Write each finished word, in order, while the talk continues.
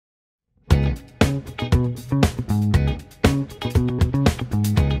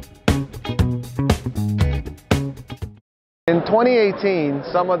In 2018,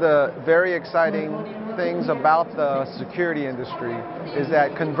 some of the very exciting things about the security industry is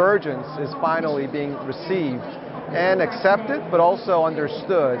that convergence is finally being received and accepted, but also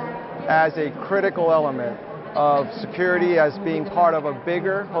understood as a critical element of security as being part of a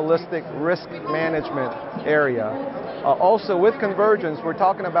bigger holistic risk management area. Also with convergence, we're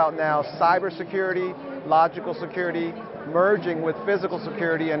talking about now cybersecurity, logical security, merging with physical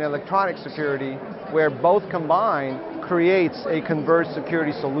security and electronic security, where both combined creates a converged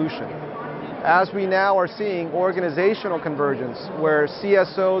security solution. As we now are seeing organizational convergence, where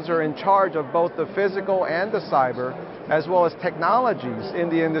CSOs are in charge of both the physical and the cyber, as well as technologies in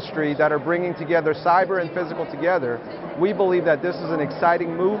the industry that are bringing together cyber and physical together, we believe that this is an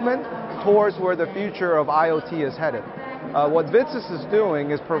exciting movement towards where the future of IoT is headed. What Vidsys is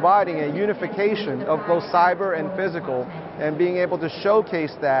doing is providing a unification of both cyber and physical and being able to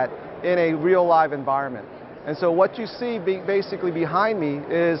showcase that in a real live environment. And so what you see basically behind me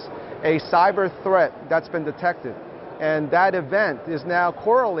is a cyber threat that's been detected. And that event is now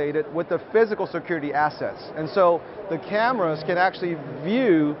correlated with the physical security assets. And so the cameras can actually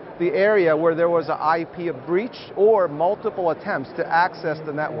view the area where there was an IP breach or multiple attempts to access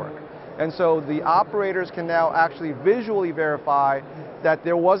the network. And so the operators can now actually visually verify that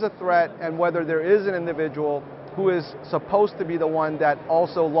there was a threat and whether there is an individual who is supposed to be the one that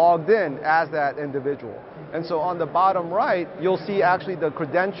also logged in as that individual. And so on the bottom right, you'll see actually the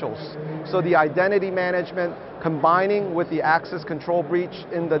credentials. So the identity management combining with the access control breach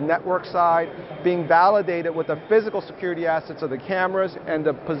in the network side, being validated with the physical security assets of the cameras and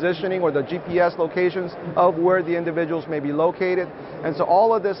the positioning or the GPS locations of where the individuals may be located. And so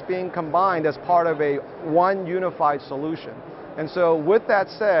all of this being combined as part of a one unified solution. And so with that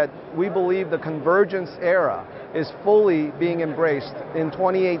said, we believe the convergence era is fully being embraced in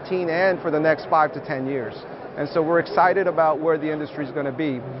 2018 and for the next 5 to 10 years. And so we're excited about where the industry is going to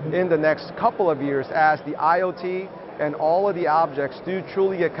be in the next couple of years as the IoT and all of the objects do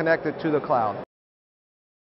truly get connected to the cloud.